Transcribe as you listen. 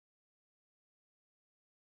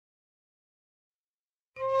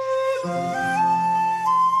Hi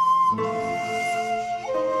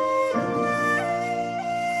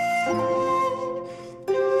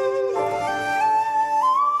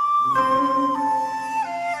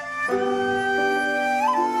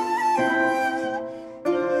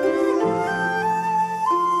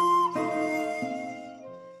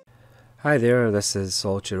there, this is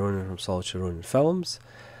Solitude Ronin from Solitude Ronin Films,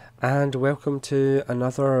 and welcome to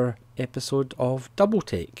another episode of Double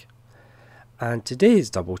Take. And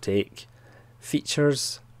today's Double Take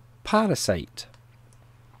features Parasyte,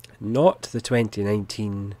 not the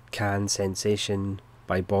 2019 Cannes sensation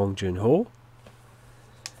by Bong Joon-ho,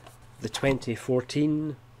 the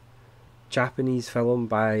 2014 Japanese film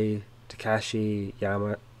by Takashi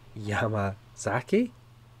Yamazaki,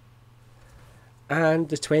 and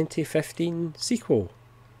the 2015 sequel,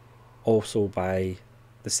 also by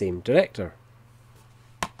the same director.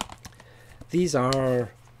 These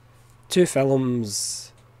are two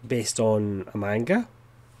films based on a manga,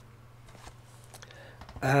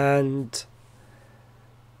 and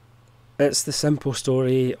it's the simple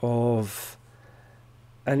story of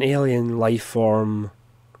an alien life form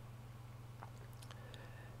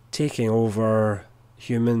taking over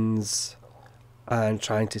humans and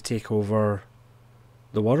trying to take over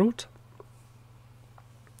the world.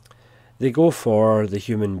 They go for the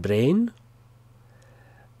human brain,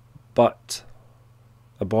 but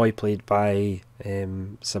a boy played by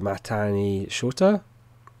Samatani Shota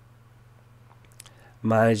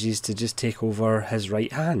manages to just take over his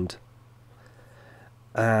right hand,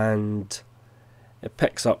 and it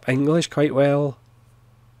picks up English quite well,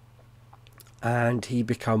 and he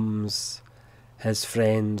becomes his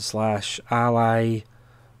friend slash ally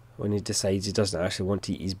when he decides he doesn't actually want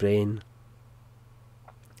to eat his brain,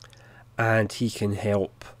 and he can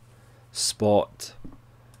help spot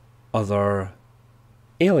other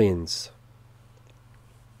aliens.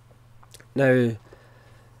 Now,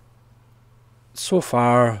 so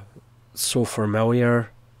far so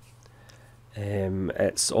familiar.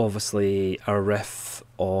 It's obviously a riff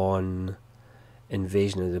on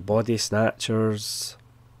Invasion of the Body Snatchers,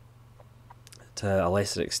 to a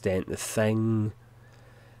lesser extent The Thing.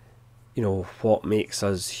 You know, what makes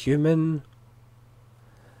us human,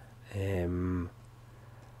 and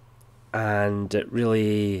it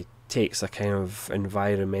really takes a kind of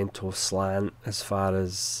environmental slant as far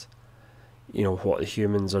as, you know, what the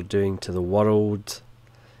humans are doing to the world.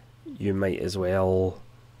 You might as well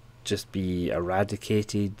just be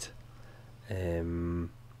eradicated. The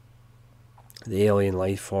alien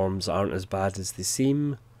life forms aren't as bad as they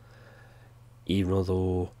seem, even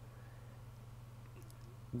though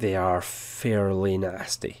they are fairly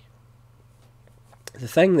nasty. The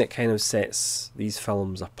thing that kind of sets these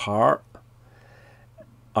films apart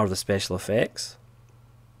are the special effects.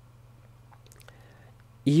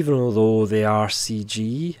 Even although they are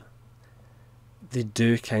CG, they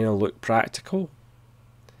do kind of look practical.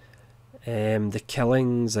 The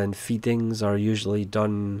killings and feedings are usually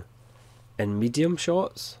done in medium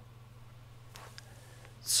shots,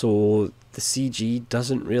 so the CG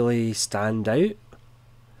doesn't really stand out,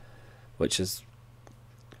 which is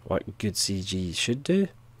what good CG should do.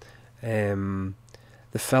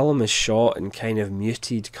 The film is shot in kind of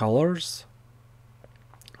muted colours,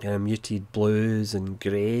 kind of muted blues and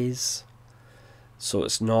greys, so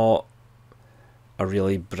it's not a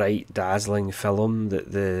really bright, dazzling film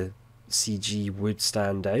that the CG would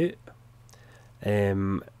stand out.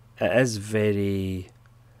 It's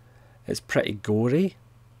pretty gory.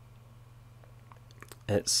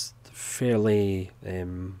 It's fairly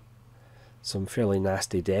some fairly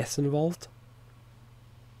nasty deaths involved,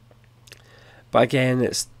 but again,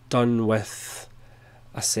 it's done with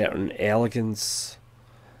a certain elegance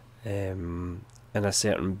and a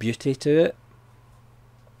certain beauty to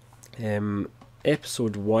it.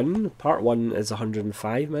 Episode 1, part 1 is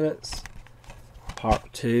 105 minutes,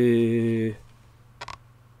 part 2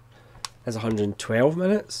 is 112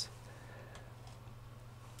 minutes.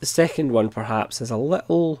 The second one perhaps is a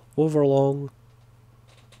little overlong,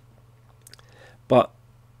 but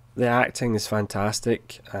the acting is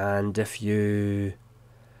fantastic, and if you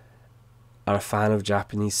are a fan of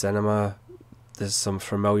Japanese cinema, there's some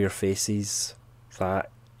familiar faces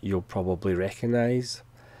that you'll probably recognise.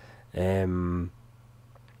 Kunimura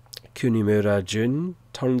Jun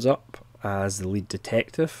turns up as the lead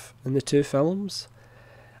detective in the two films,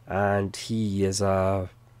 and he is a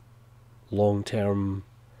long-term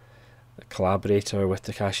collaborator with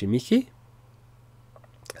Takashi Miike.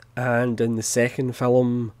 And in the second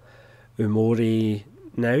film, Umori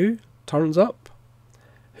Now turns up,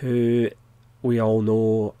 who we all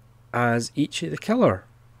know as Ichi the Killer,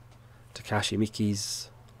 Takashi Miike's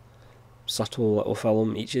subtle little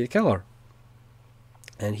film, Ichi the Killer.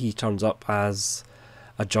 And he turns up as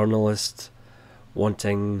a journalist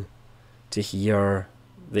wanting to hear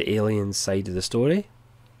the alien side of the story.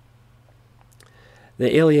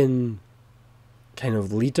 The alien kind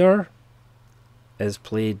of leader is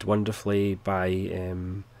played wonderfully by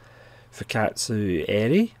Fukatsu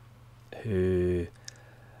Eri, who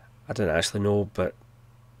I don't actually know, but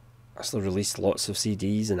actually released lots of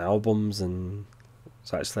CDs and albums, and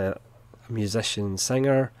is actually a musician and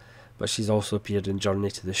singer, but she's also appeared in Journey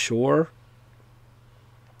to the Shore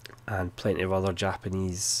and plenty of other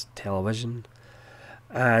Japanese television.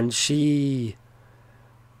 And she,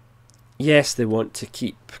 yes, they want to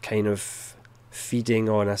keep kind of feeding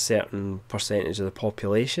on a certain percentage of the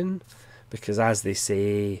population, because as they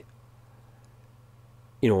say,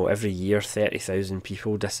 you know, every year 30,000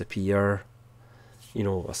 people disappear, you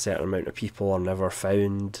know, a certain amount of people are never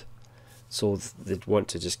found, so they'd want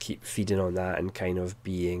to just keep feeding on that and kind of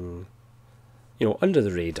being, you know, under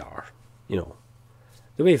the radar, you know,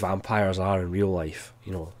 the way vampires are in real life.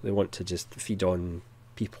 You know, they want to just feed on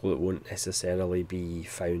people that won't necessarily be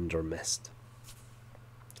found or missed.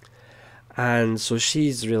 And so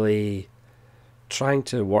she's really trying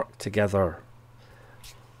to work together,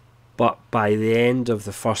 but by the end of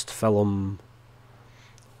the first film,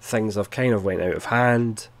 things have kind of went out of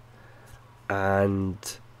hand,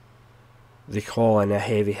 and they call in a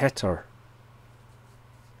heavy hitter,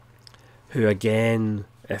 who again,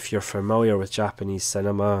 if you're familiar with Japanese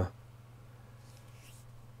cinema,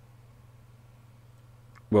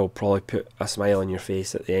 will probably put a smile on your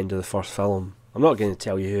face at the end of the first film. I'm not going to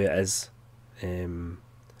tell you who it is.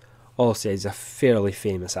 All I'll say is a fairly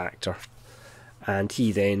famous actor, and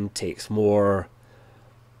he then takes more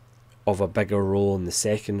of a bigger role in the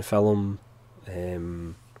second film,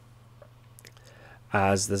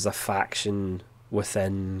 as there's a faction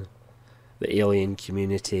within the alien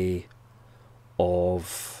community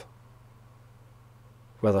of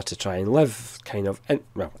whether to try and live kind of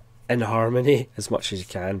in harmony as much as you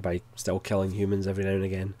can by still killing humans every now and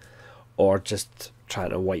again, or just trying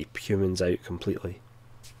to wipe humans out completely.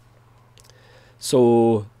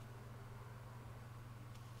 So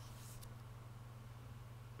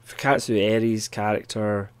Fukatsu Eri's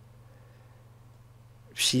character,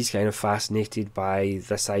 she's kind of fascinated by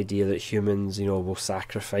this idea that humans, you know, will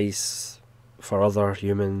sacrifice for other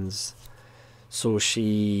humans. So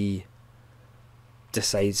she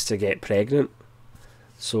decides to get pregnant.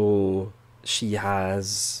 So she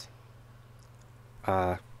has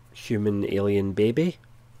a human alien baby.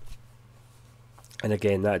 And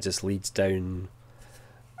again, that just leads down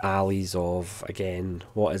alleys of, again,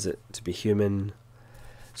 what is it to be human?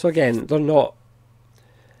 So again,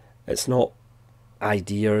 it's not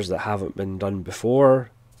ideas that haven't been done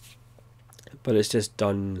before, but it's just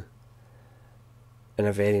done in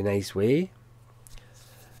a very nice way.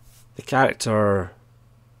 The character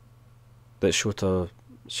that Shota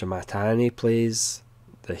Shimatani plays,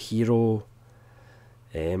 the hero,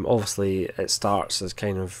 obviously it starts as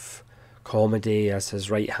kind of comedy, as his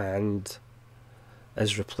right hand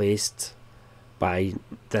is replaced by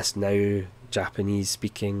this now Japanese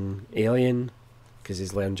speaking alien, because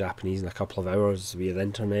he's learned Japanese in a couple of hours via the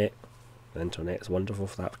internet. The internet is wonderful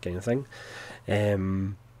for that kind of thing.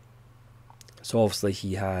 So obviously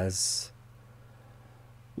he has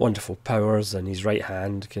wonderful powers, and his right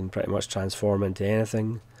hand can pretty much transform into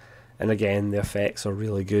anything. And again, the effects are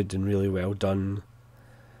really good and really well done.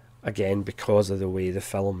 Again, because of the way the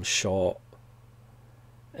film's shot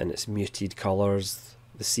and its muted colours,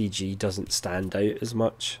 the CG doesn't stand out as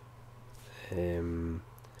much.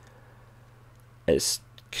 It's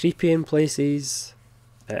creepy in places,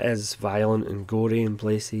 it is violent and gory in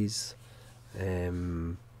places,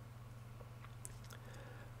 but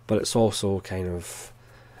it's also kind of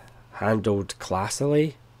handled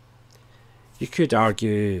classily. You could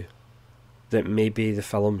argue that maybe the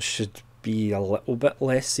film should be a little bit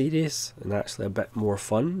less serious and actually a bit more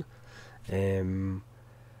fun,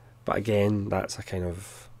 but again, that's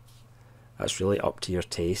really up to your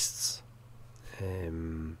tastes.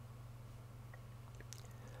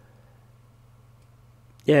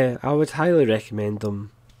 Yeah, I would highly recommend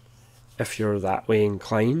them if you're that way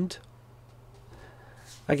inclined.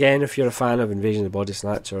 Again, if you're a fan of Invasion of the Body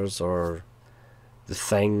Snatchers or The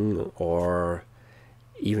Thing, or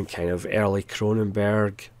even kind of early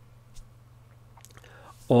Cronenberg,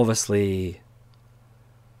 obviously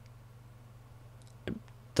it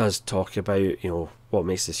does talk about, you know, what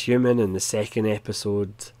makes us human. In the second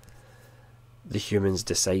episode, the humans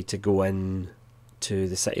decide to go in to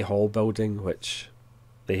the City Hall building, which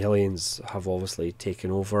the aliens have obviously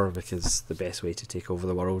taken over, because the best way to take over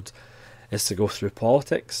the world is to go through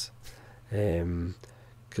politics,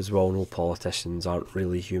 because we all know politicians aren't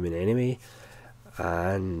really human anyway.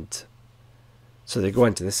 And so they go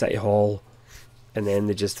into the city hall, and then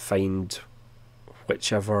they just find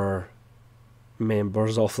whichever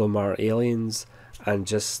members of them are aliens and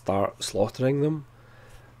just start slaughtering them,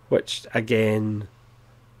 which again,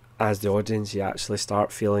 as the audience, you actually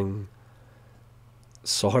start feeling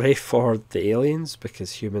sorry for the aliens,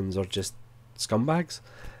 because humans are just scumbags.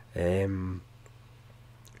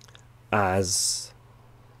 As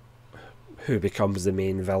who becomes the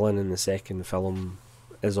main villain in the second film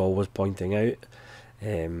is always pointing out,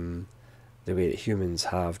 the way that humans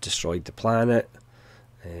have destroyed the planet,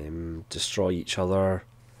 destroy each other,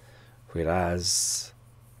 whereas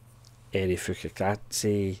Eri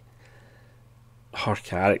Fukikatsu, her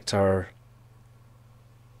character,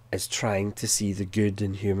 is trying to see the good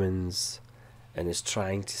in humans and is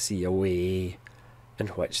trying to see a way in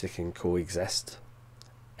which they can coexist.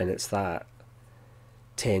 And it's that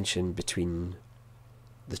tension between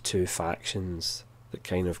the two factions that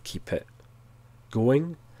kind of keep it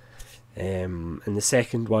going. In the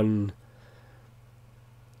second one,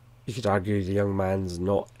 you could argue the young man's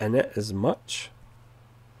not in it as much,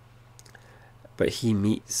 but he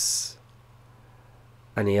meets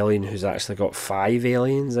an alien who's actually got 5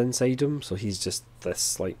 aliens inside him, so he's just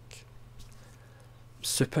this like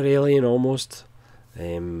super alien almost.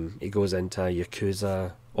 He goes into a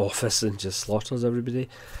Yakuza office and just slaughters everybody.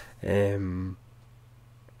 So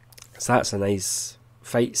that's a nice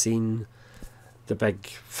fight scene. The big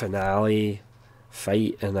finale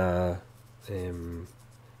fight in a kind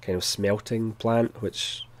of smelting plant,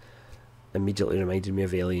 which immediately reminded me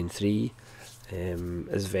of Alien 3,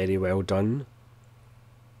 is very well done.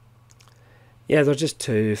 Yeah, they're just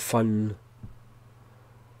two fun,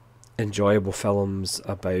 enjoyable films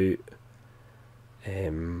about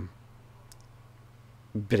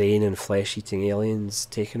brain and flesh eating aliens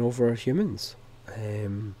taking over humans,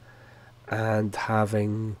 and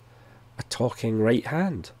having a talking right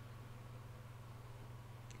hand.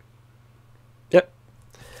 Yep.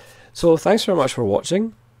 So thanks very much for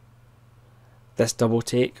watching this double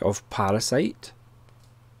take of Parasyte,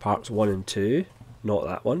 parts 1 and 2, not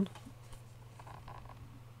that one.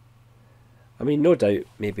 I mean, no doubt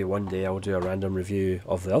maybe one day I'll do a random review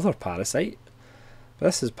of the other Parasyte. But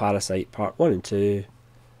this is Parasyte Part 1 and 2,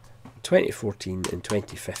 2014 and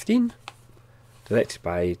 2015, directed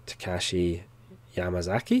by Takashi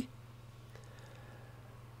Yamazaki.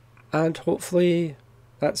 And hopefully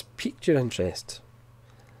that's piqued your interest.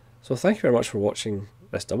 So thank you very much for watching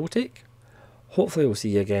this double take. Hopefully we'll see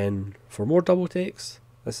you again for more double takes.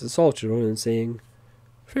 This is Solitude Ronin saying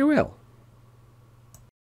farewell.